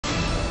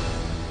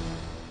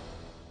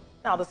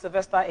Now, the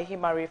Slyvester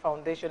Ehimari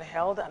Foundation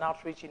held an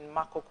outreach in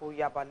Makoko,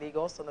 Yaba,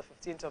 Lagos on the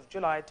 15th of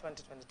July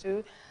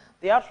 2022.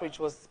 The outreach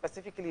was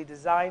specifically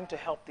designed to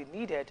help the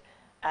needed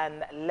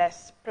and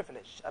less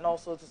privileged, and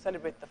also to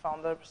celebrate the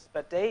founder's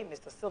birthday,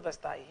 Mr.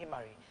 Slyvester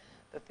Ehimari.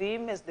 The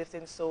theme is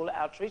Lifting Soul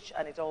Outreach,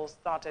 and it all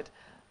started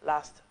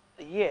last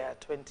year,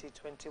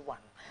 2021.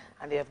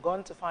 And they have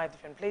gone to 5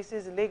 different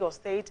places in Lagos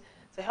State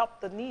to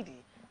help the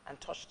needy and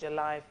touch their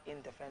life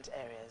in different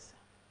areas.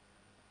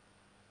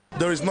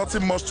 There is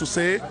nothing much to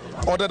say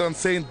other than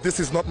saying this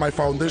is not my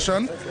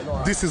foundation,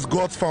 this is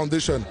God's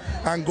foundation,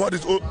 and God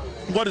is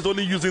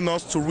only using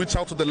us to reach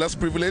out to the less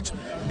privileged,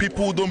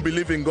 people who don't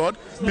believe in God,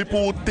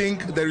 people who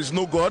think there is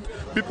no God,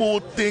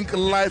 people who think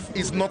life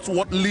is not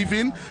worth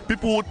living,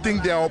 people who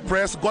think they are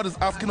oppressed. God is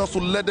asking us to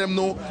let them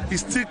know He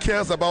still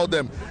cares about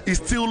them, He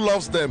still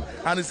loves them,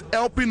 and is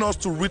helping us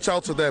to reach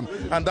out to them.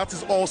 And that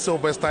is all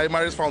Slyvester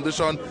Ehimari's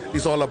foundation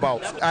is all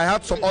about. I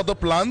had some other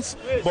plans,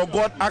 but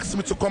God asked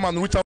me to come and reach out